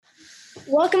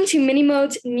Welcome to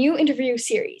Minimode's new interview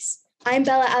series. I'm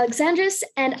Bella Alexandris,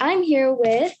 and I'm here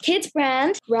with kids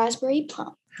brand Raspberry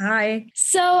Plum. Hi.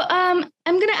 So, I'm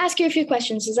going to ask you a few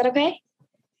questions. Is that okay?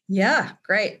 Yeah,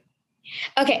 great.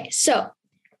 Okay, so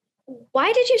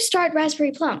why did you start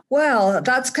Raspberry Plum? Well,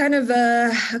 that's kind of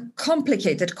a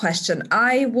complicated question.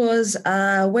 I was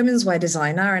a women's wear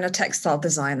designer and a textile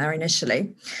designer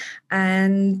initially.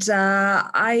 And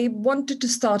I wanted to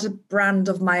start a brand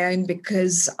of my own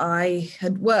because I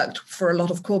had worked for a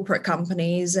lot of corporate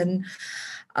companies and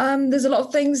there's a lot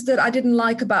of things that I didn't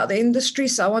like about the industry.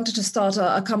 So I wanted to start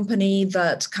a company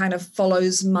that kind of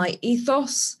follows my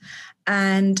ethos.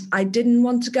 And I didn't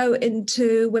want to go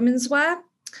into women's wear.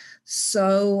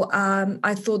 So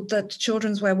I thought that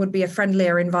children's wear would be a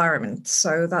friendlier environment.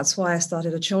 So that's why I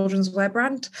started a children's wear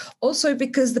brand. Also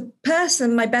because the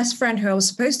person, my best friend who I was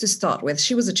supposed to start with,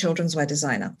 she was a children's wear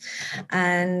designer.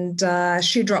 And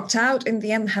she dropped out in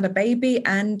the end, had a baby,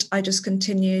 and I just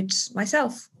continued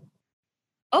myself.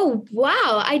 Oh,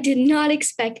 wow. I did not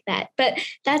expect that, but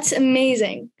that's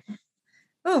amazing.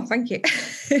 Oh, thank you.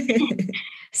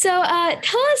 So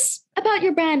tell us about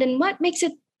your brand and what makes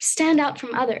it stand out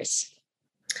from others.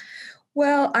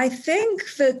 Well, I think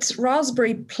that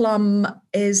Raspberry Plum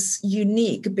is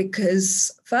unique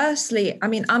because, firstly, I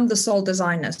mean, I'm the sole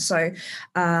designer. So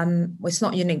well, it's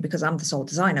not unique because I'm the sole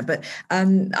designer, but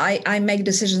I make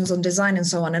decisions on design and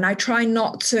so on. And I try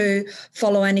not to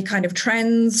follow any kind of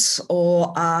trends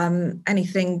or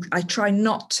anything. I try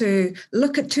not to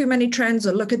look at too many trends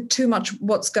or look at too much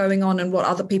what's going on and what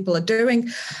other people are doing.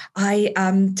 I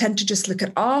tend to just look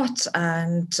at art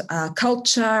and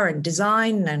culture and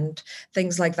design and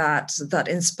things like that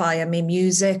inspire me,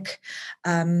 music.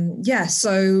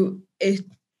 So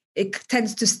it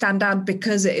tends to stand out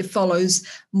because it follows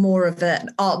more of an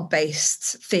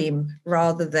art-based theme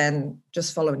rather than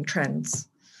just following trends.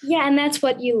 Yeah, and that's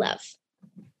what you love.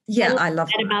 Yeah, I love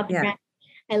that about the brand.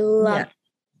 I love it.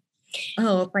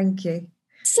 Oh, thank you.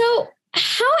 So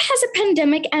how has a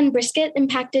pandemic and Brisket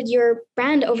impacted your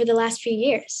brand over the last few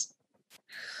years?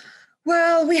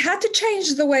 Well, we had to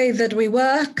change the way that we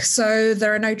work. So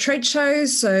there are no trade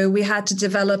shows. So we had to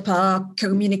develop our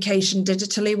communication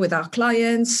digitally with our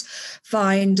clients,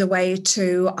 find a way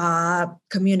to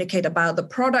communicate about the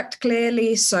product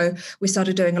clearly. So we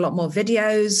started doing a lot more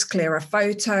videos, clearer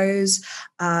photos,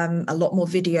 a lot more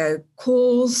video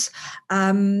calls.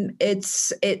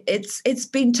 It's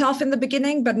been tough in the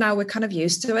beginning, but now we're kind of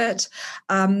used to it.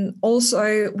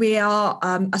 Also, we are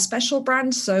a special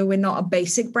brand, so we're not a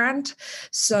basic brand.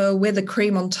 So we're the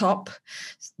cream on top.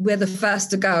 We're the first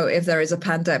to go if there is a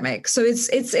pandemic. So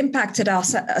it's impacted our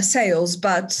sales,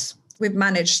 but we've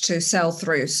managed to sell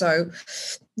through. So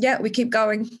yeah, we keep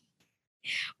going.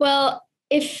 Well,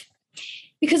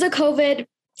 because of COVID,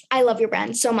 I love your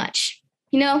brand so much.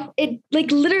 You know, it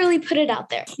literally put it out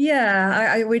there.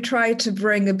 Yeah, we try to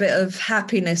bring a bit of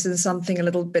happiness and something a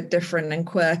little bit different and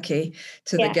quirky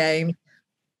to the game.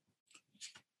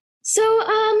 So,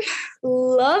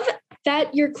 love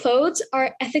that your clothes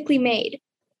are ethically made.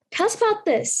 Tell us about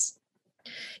this.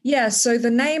 Yeah, so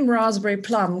the name Raspberry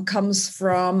Plum comes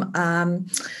from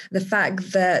the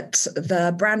fact that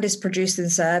the brand is produced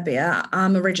in Serbia.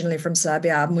 I'm originally from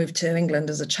Serbia. I moved to England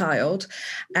as a child,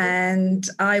 and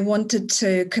I wanted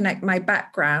to connect my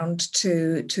background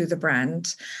to the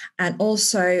brand and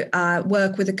also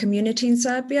work with the community in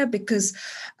Serbia because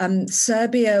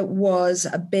Serbia was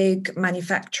a big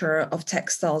manufacturer of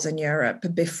textiles in Europe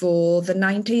before the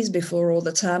 90s, before all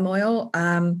the turmoil.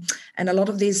 And a lot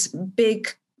of these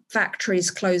big factories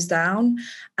closed down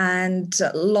and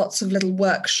lots of little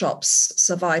workshops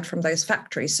survived from those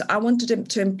factories. So I wanted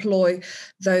to employ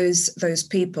those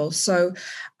people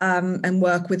and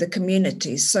work with the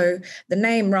community. So the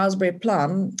name Raspberry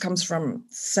Plum comes from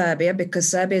Serbia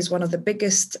because Serbia is one of the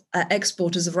biggest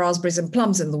exporters of raspberries and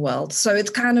plums in the world. So it's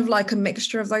kind of like a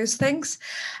mixture of those things.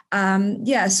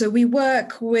 So we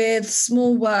work with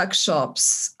small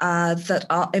workshops that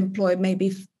employ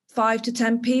maybe 5 to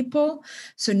 10 people,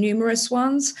 so numerous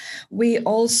ones. We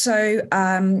also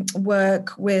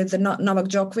work with the Novak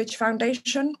Djokovic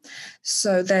Foundation.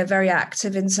 So they're very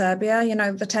active in Serbia. You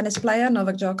know, the tennis player,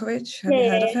 Novak Djokovic. Have you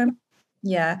heard of him?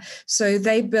 Yeah. So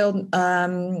they build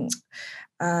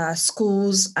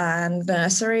schools and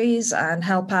nurseries and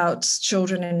help out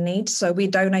children in need. So we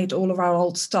donate all of our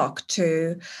old stock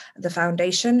to the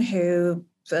foundation who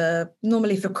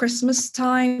normally for Christmas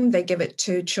time, they give it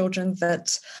to children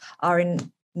that are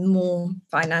in more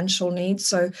financial needs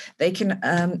so they can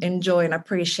enjoy and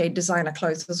appreciate designer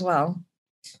clothes as well.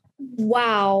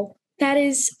 Wow, that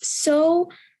is so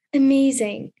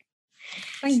amazing.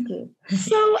 Thank you.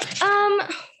 So,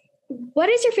 what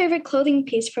is your favorite clothing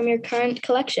piece from your current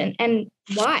collection and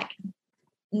why?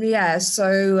 Yeah,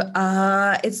 so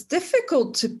it's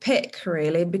difficult to pick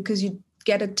really because you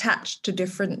get attached to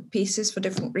different pieces for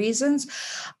different reasons.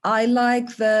 I like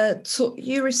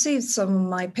you received some of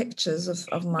my pictures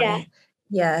of Yeah. my,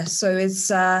 yeah, so it's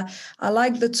I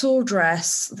like the tulle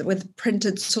dress with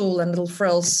printed tulle and little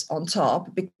frills on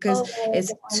top because Oh, I like it's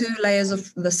that one. 2 layers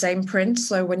of the same print.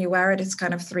 So when you wear it, it's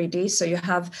kind of 3D. So you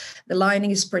have the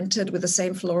lining is printed with the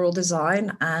same floral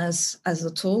design as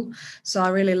the tulle. So I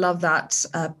really love that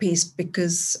piece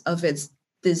because of its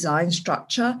design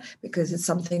structure, because it's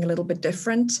something a little bit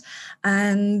different.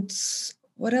 And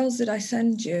what else did I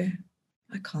send you?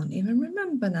 I can't even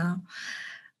remember now.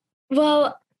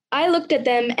 Well, I looked at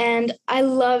them and I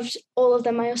loved all of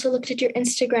them. I also looked at your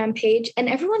Instagram page and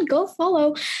everyone go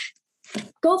follow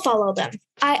them.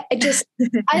 I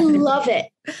love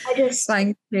it.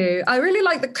 Thank you. I really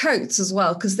like the coats as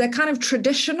well because they're kind of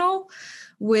traditional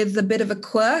with a bit of a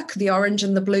quirk, the orange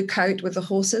and the blue coat with the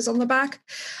horses on the back.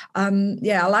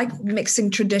 Yeah, I like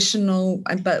mixing traditional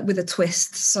but with a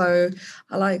twist. So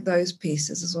I like those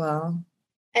pieces as well.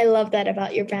 I love that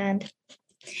about your brand.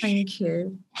 Thank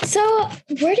you. So,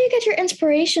 where do you get your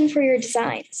inspiration for your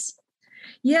designs?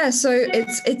 Yeah, so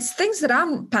it's things that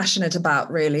I'm passionate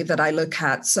about really that I look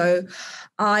at. So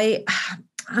I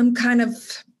I'm kind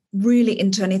of really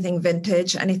into anything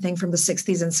vintage, anything from the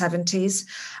 60s and 70s.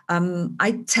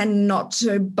 I tend not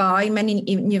to buy many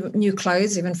new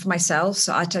clothes, even for myself.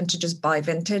 So I tend to just buy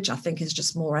vintage. I think it's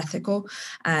just more ethical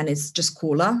and it's just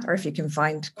cooler, or if you can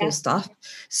find cool stuff.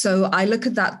 So I look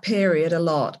at that period a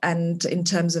lot. And in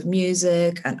terms of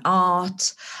music and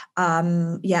art,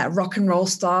 yeah, rock and roll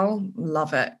style,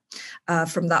 love it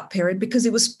from that period because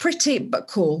it was pretty but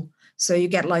cool. So you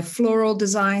get like floral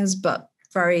designs, but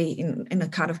very in a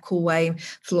kind of cool way,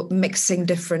 mixing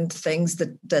different things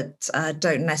that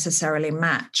don't necessarily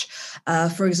match.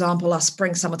 For example, our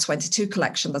Spring Summer 22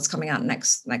 collection that's coming out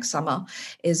next summer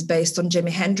is based on Jimi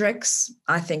Hendrix.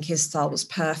 I think his style was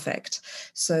perfect.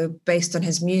 So based on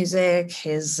his music,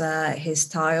 his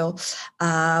style,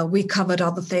 we covered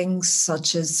other things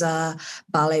such as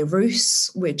Ballet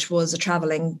Russe, which was a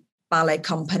traveling ballet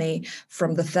company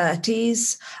from the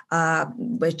 30s,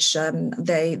 which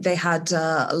they had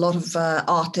a lot of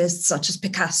artists such as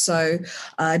Picasso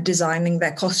designing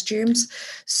their costumes.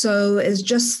 So it's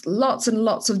just lots and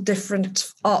lots of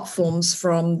different art forms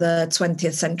from the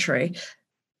 20th century.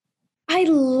 I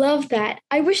love that.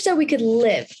 I wish that we could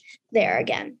live there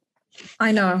again.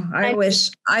 I know. I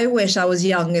wish I was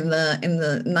young in the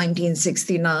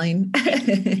 1969.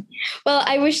 Well,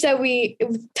 I wish that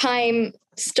time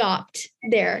stopped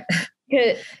there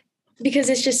because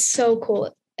it's just so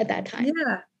cool at that time.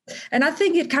 Yeah. And I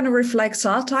think it kind of reflects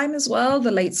our time as well,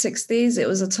 the late 60s. It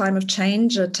was a time of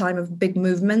change, a time of big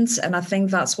movements. And I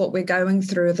think that's what we're going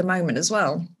through at the moment as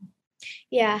well.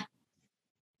 Yeah.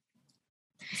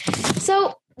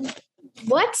 So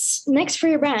what's next for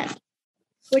your brand?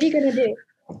 What are you going to do?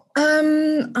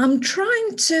 I'm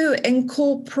trying to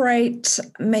incorporate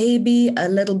maybe a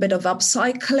little bit of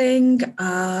upcycling,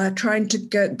 trying to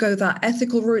go that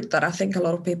ethical route that I think a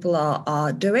lot of people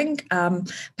are doing.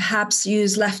 Perhaps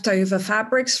use leftover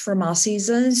fabrics from our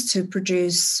seasons to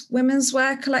produce women's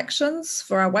wear collections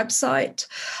for our website.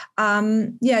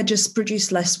 Yeah, just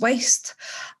produce less waste.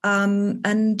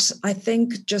 And I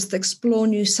think just explore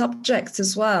new subjects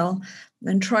as well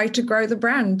and try to grow the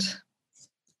brand.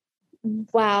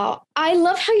 Wow. I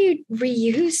love how you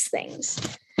reuse things.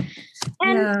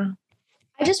 And yeah.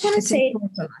 I just want to say,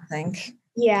 I think.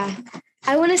 Yeah.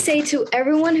 I want to say to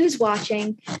everyone who's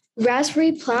watching,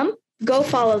 Raspberry Plum, go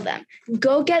follow them.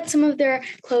 Go get some of their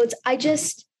clothes.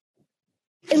 It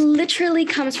literally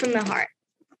comes from the heart.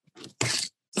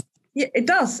 Yeah, it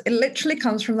does. It literally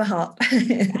comes from the heart.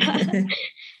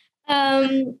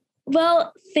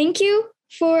 Well, thank you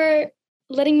for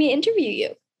letting me interview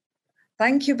you.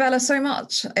 Thank you, Bella, so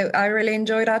much. I really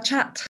enjoyed our chat.